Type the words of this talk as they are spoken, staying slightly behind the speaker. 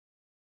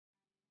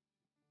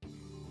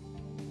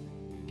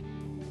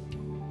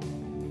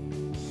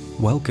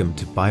Welcome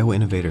to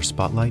BioInnovator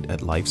Spotlight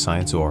at Life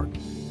Science Org,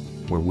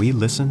 where we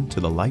listen to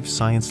the life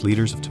science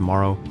leaders of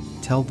tomorrow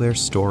tell their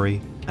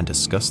story and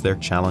discuss their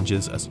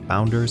challenges as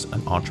founders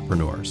and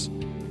entrepreneurs.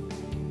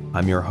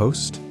 I'm your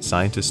host,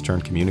 scientist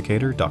turned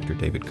communicator, Dr.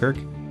 David Kirk.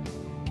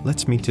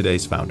 Let's meet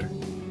today's founder.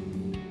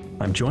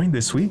 I'm joined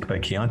this week by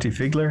Kianti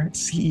Figler,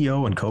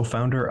 CEO and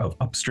co-founder of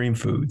Upstream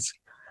Foods.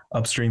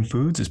 Upstream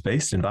Foods is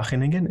based in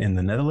Wageningen in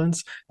the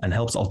Netherlands and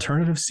helps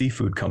alternative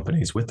seafood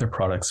companies with their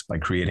products by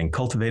creating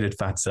cultivated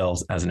fat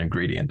cells as an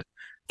ingredient.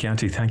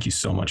 Kianti, thank you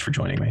so much for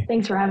joining me.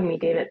 Thanks for having me,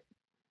 David.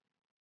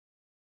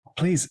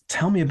 Please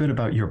tell me a bit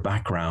about your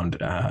background,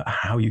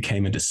 how you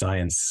came into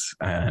science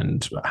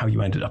and how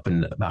you ended up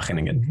in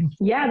Wageningen.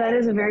 Yeah, that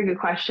is a very good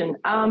question.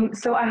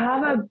 So I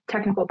have a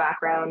technical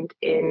background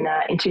in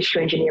tissue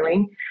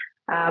engineering.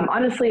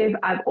 Honestly,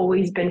 I've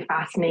always been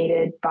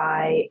fascinated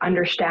by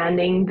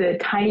understanding the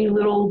tiny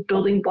little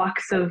building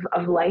blocks of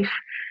life,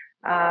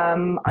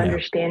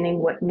 understanding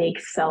what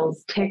makes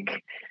cells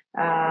tick,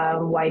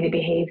 why they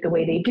behave the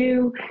way they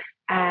do,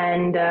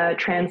 and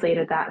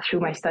translated that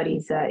through my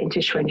studies in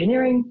tissue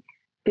engineering.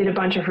 Did a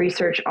bunch of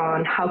research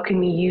on how can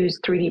we use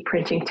 3D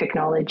printing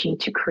technology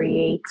to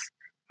create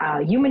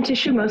human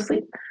tissue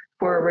mostly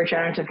for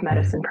regenerative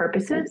medicine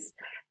purposes.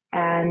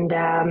 And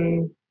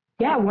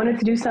I wanted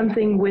to do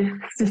something with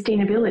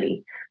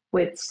sustainability,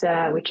 which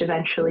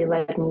eventually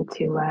led me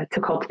to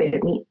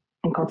cultivated meat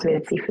and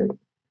cultivated seafood.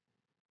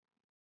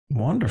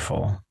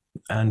 Wonderful.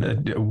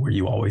 And were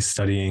you always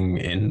studying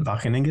in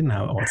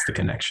Wageningen? What's the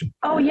connection?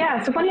 Oh,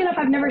 yeah. So funny enough,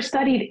 I've never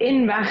studied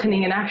in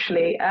Wageningen,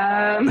 actually.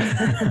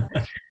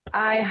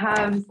 I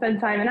have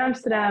spent time in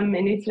Amsterdam,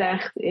 in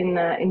Utrecht,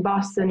 in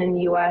Boston, in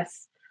the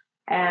US.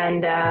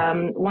 And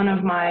one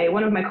of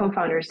my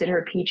co-founders did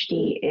her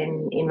PhD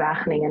in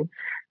Wageningen.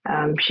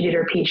 She did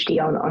her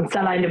PhD on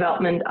cell line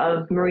development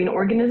of marine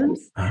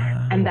organisms.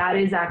 And that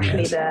is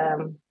actually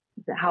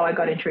how I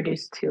got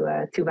introduced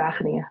to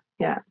Wageningen.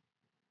 Yeah.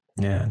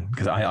 Yeah,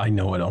 because I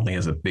know it only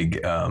as a big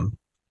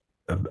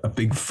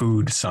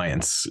food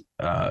science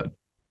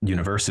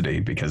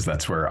university, because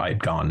that's where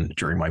I'd gone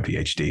during my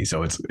PhD.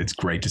 So it's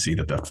great to see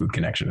that the food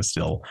connection is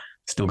still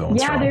going strong.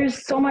 Yeah,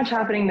 there's so much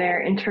happening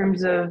there in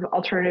terms of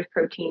alternative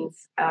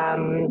proteins,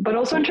 but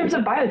also in terms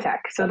of biotech.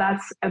 So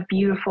that's a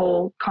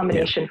beautiful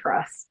combination for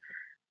us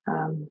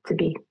to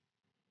be.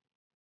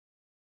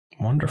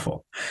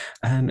 Wonderful.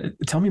 And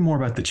tell me more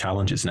about the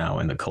challenges now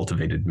in the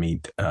cultivated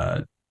meat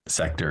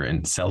sector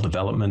in cell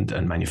development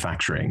and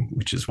manufacturing,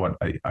 which is what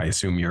I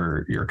assume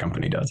your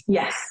company does.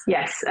 Yes.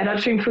 At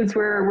Upstream Foods,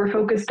 we're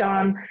focused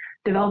on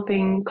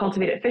developing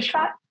cultivated fish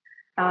fat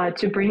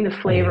to bring the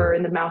flavor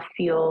and the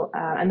mouthfeel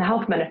and the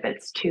health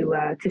benefits to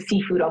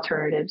seafood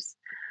alternatives.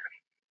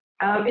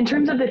 In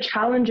terms of the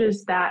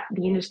challenges that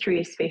the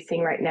industry is facing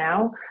right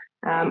now,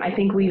 I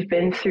think we've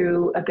been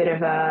through a bit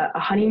of a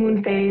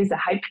honeymoon phase, a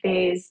hype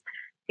phase,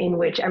 in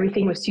which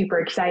everything was super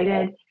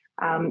excited.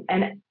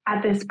 And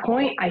at this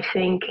point, I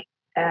think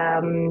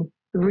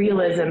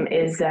realism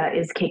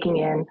is kicking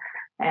in,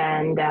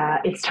 and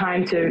it's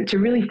time to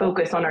really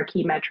focus on our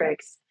key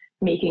metrics,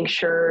 making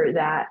sure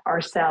that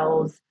our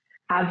cells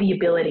have the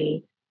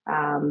ability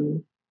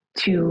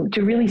to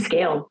really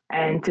scale,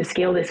 and to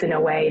scale this in a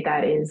way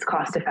that is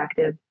cost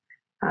effective,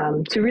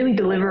 to really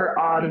deliver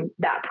on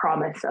that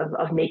promise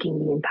of making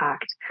the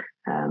impact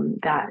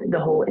that the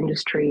whole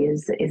industry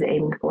is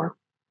aiming for.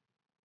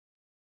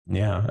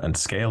 Yeah, and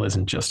scale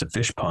isn't just a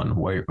fish pun.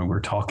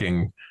 We're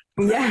talking.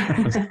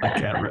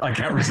 Yeah, I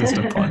can't resist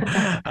a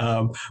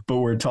pun. But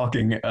we're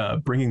talking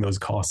bringing those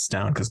costs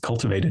down, because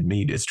cultivated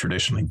meat is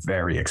traditionally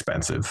very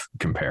expensive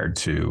compared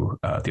to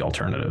the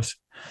alternatives.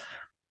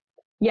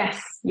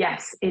 Yes,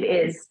 it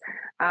is.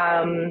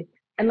 And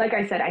like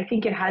I said, I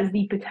think it has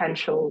the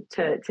potential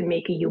to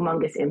make a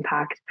humongous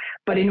impact.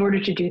 But in order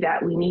to do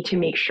that, we need to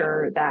make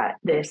sure that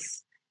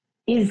this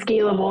is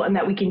scalable and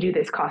that we can do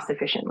this cost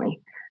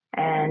efficiently.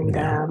 And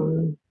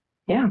And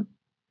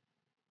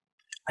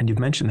you've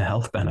mentioned the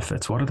health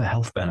benefits. What are the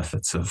health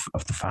benefits of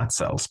the fat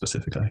cells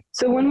specifically?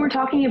 So when we're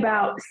talking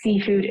about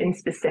seafood in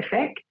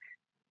specific,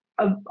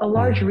 a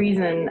large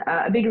reason,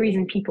 a big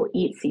reason people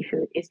eat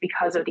seafood is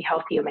because of the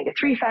healthy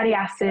omega-3 fatty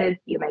acids,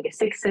 the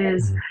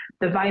omega-6s,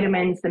 the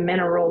vitamins, the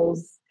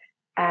minerals.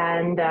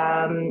 And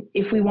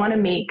if we want to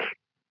make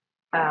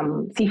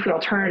seafood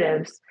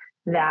alternatives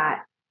that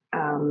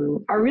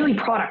are really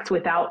products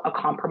without a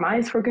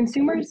compromise for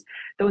consumers,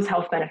 those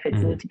health benefits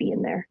need to be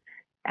in there.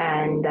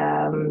 And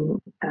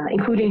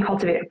including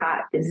cultivated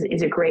fat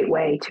is a great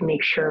way to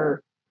make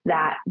sure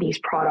that these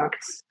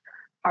products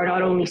are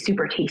not only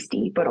super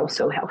tasty, but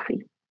also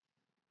healthy.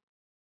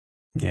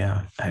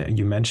 Yeah.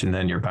 You mentioned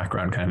then your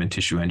background kind of in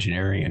tissue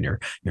engineering, and your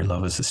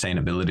love of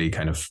sustainability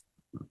kind of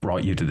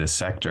brought you to this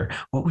sector.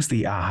 What was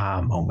the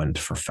aha moment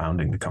for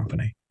founding the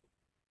company?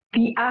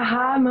 The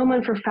aha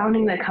moment for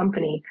founding the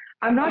company.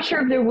 I'm not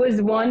sure if there was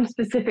one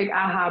specific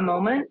aha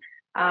moment,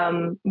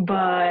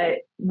 but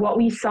what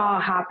we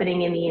saw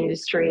happening in the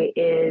industry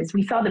is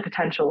we saw the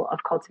potential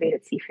of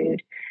cultivated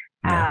seafood.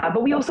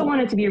 But we also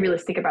wanted to be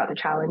realistic about the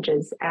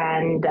challenges.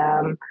 And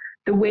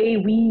the way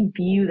we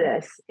view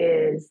this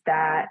is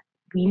that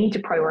we need to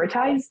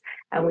prioritize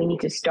and we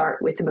need to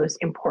start with the most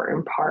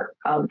important part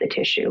of the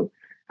tissue.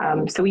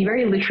 So we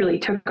very literally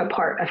took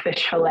apart a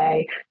fish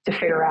fillet to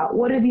figure out,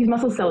 what do these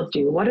muscle cells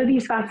do? What do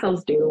these fat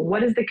cells do?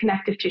 What is the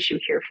connective tissue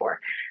here for?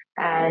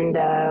 And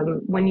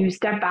when you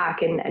step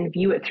back and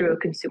view it through a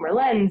consumer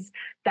lens,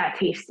 that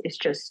taste is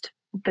just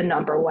the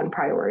number one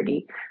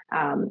priority.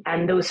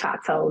 And those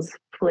fat cells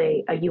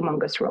play a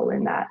humongous role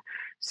in that.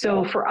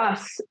 So for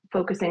us,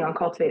 focusing on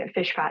cultivated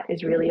fish fat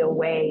is really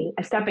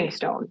a stepping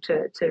stone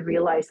to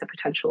realize the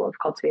potential of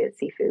cultivated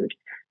seafood.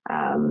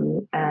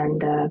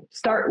 And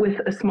start with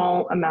a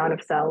small amount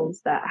of cells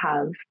that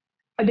have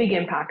a big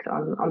impact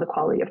on the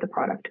quality of the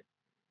product.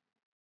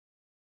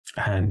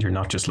 And you're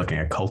not just looking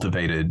at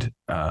cultivated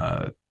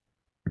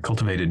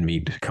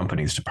meat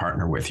companies to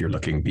partner with, you're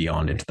looking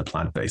beyond into the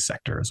plant-based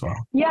sector as well.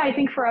 Yeah, I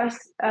think for us,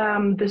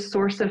 the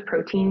source of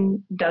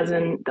protein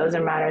doesn't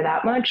matter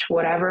that much.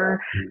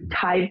 Whatever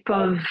type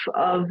of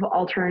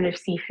alternative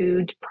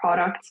seafood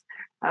product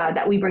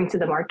that we bring to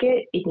the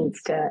market, it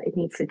needs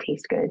to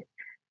taste good,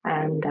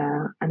 and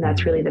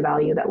that's really the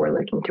value that we're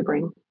looking to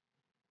bring.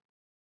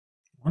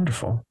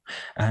 Wonderful.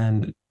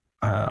 And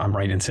I'm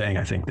right in saying,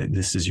 I think that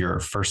this is your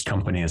first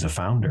company as a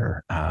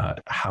founder.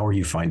 How are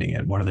you finding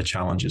it? What are the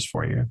challenges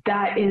for you?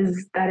 That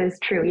is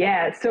true.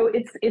 Yeah. So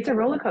it's a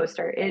roller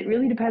coaster. It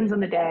really depends on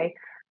the day.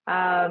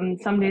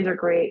 Some days are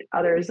great,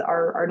 others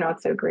are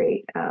not so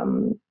great.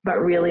 But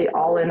really,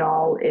 all in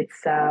all,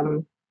 it's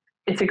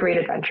a great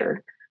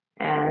adventure,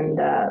 and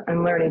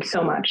I'm learning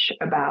so much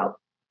about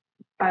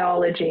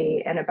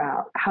biology and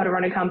about how to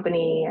run a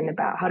company and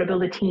about how to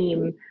build a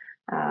team.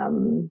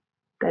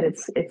 That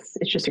it's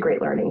just a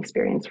great learning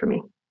experience for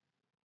me.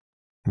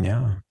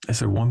 Yeah. Is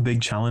there one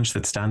big challenge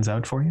that stands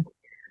out for you?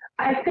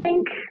 I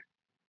think,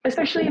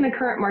 especially in the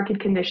current market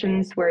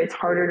conditions where it's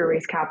harder to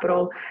raise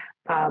capital,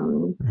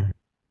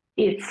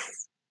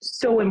 it's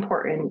so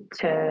important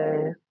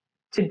to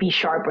be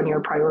sharp on your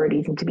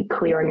priorities and to be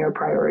clear on your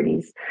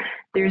priorities.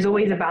 There's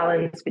always a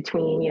balance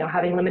between,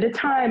 having limited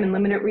time and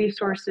limited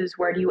resources.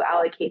 Where do you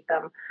allocate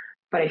them?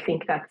 But I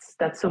think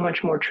that's so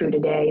much more true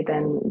today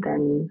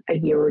than a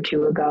year or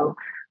two ago.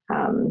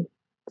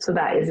 So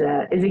that is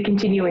a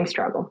continuing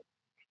struggle.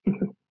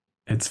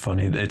 It's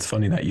funny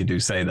that you do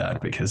say that,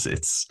 because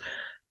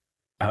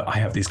I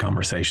have these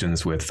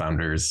conversations with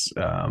founders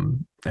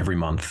every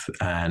month,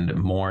 and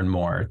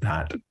more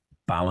that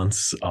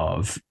balance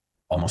of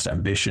almost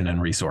ambition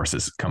and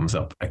resources comes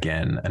up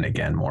again and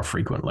again more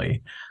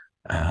frequently.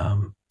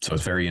 So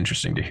it's very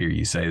interesting to hear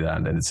you say that,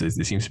 and it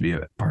seems to be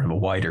a part of a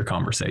wider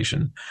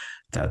conversation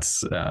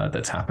that's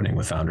happening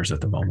with founders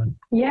at the moment.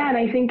 Yeah, and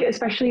I think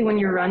especially when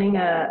you're running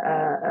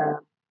a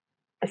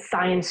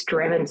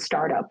science-driven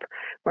startup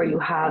where you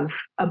have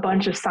a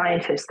bunch of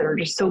scientists that are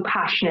just so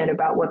passionate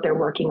about what they're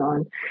working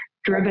on,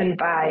 driven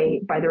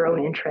by their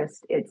own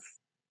interest, it's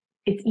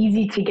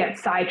easy to get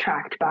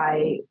sidetracked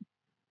by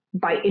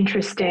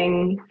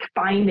interesting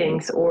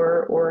findings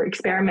or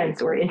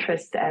experiments or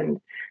interests, and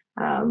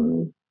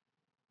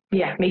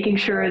making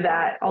sure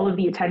that all of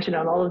the attention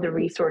and all of the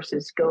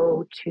resources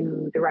go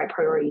to the right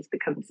priorities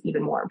becomes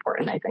even more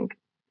important, I think.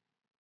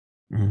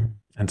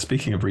 And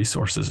speaking of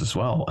resources as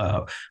well,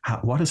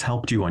 what has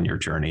helped you on your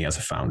journey as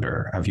a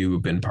founder? Have you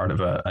been part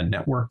of a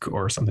network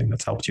or something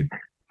that's helped you?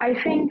 I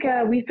think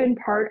we've been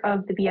part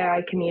of the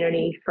BII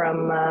community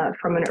from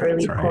an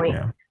early point.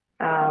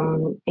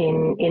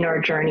 In our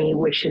journey,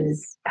 which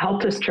has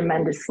helped us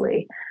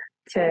tremendously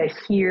to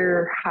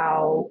hear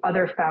how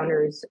other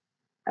founders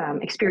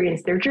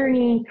experience their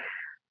journey,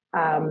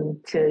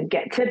 to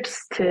get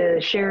tips, to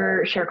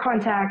share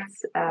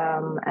contacts,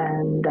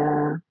 and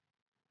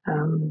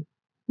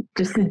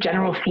just the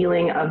general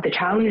feeling of the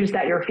challenges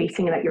that you're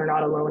facing and that you're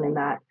not alone in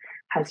that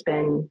has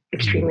been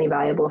extremely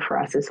valuable for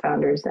us as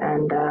founders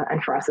and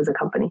for us as a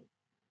company.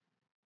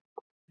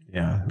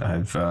 Yeah,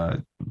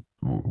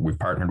 we've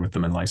partnered with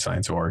them in Life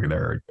Science Org.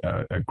 They're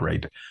a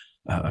great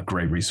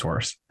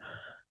resource.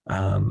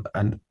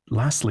 And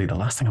lastly, the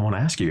last thing I want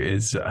to ask you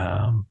is,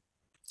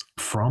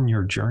 from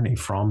your journey,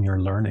 from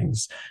your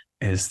learnings,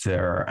 is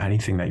there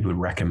anything that you would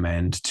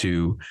recommend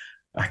to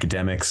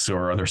academics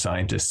or other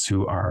scientists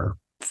who are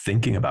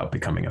thinking about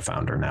becoming a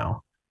founder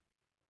now?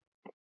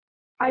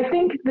 I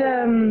think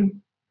the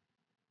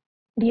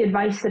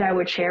advice that I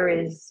would share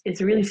is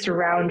really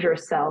surround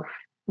yourself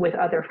with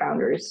other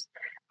founders.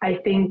 I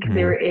think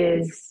there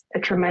is a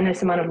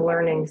tremendous amount of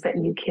learnings that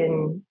you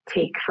can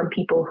take from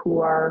people who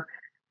are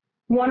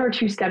one or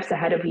two steps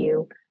ahead of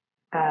you,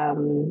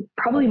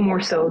 probably more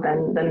so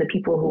than the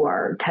people who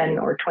are 10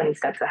 or 20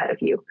 steps ahead of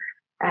you.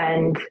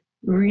 And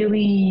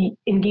really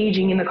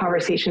engaging in the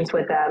conversations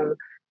with them,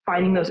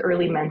 finding those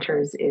early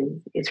mentors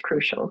is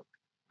crucial.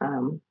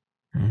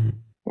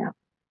 Yeah.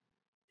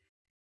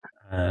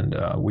 And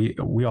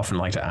we often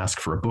like to ask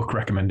for a book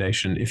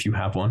recommendation, if you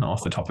have one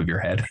off the top of your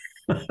head.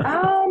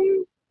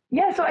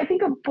 Yeah, so I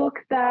think a book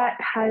that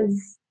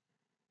has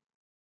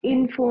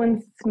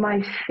influenced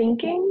my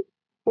thinking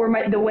or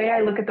the way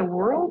I look at the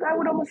world, I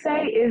would almost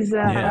say, is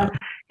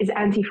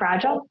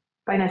Anti-Fragile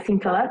by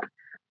Nassim Taleb.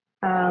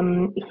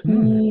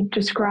 He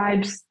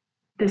describes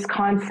this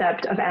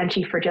concept of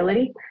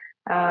anti-fragility.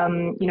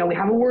 We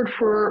have a word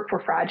for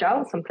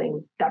fragile,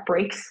 something that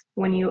breaks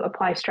when you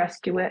apply stress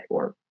to it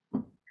or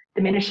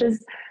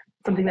diminishes,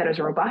 something that is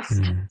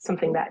robust,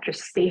 something that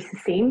just stays the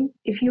same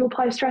if you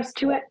apply stress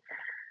to it.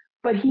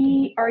 But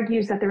he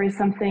argues that there is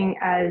something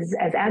as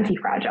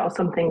anti-fragile,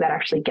 something that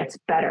actually gets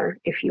better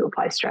if you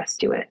apply stress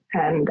to it.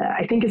 And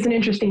I think it's an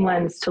interesting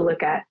lens to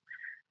look at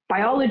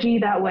biology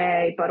that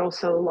way, but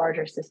also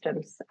larger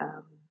systems.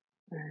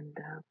 And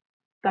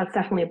that's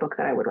definitely a book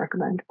that I would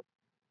recommend.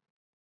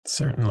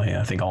 Certainly.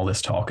 I think all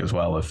this talk as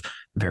well of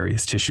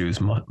various tissues,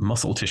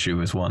 muscle tissue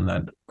is one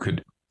that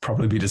could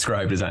probably be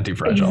described as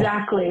anti-fragile.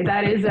 Exactly.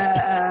 That is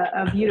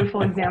a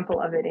beautiful example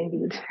of it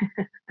indeed.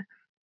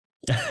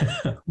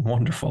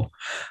 Wonderful.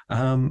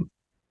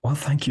 Well,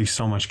 thank you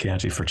so much,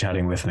 Kianti, for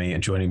chatting with me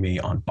and joining me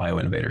on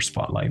BioInnovator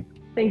Spotlight.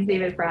 Thanks,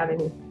 David, for having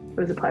me. It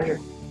was a pleasure.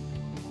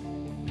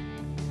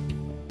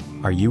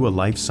 Are you a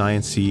life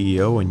science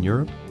CEO in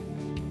Europe?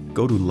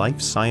 Go to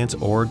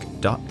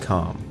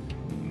lifescienceorg.com,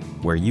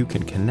 where you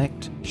can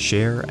connect,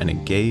 share, and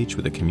engage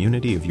with a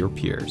community of your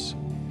peers.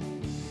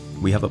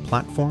 We have a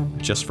platform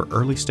just for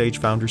early stage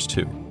founders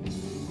too.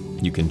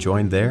 You can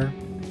join there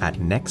at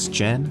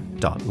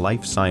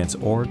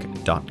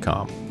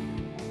nextgen.lifescienceorg.com.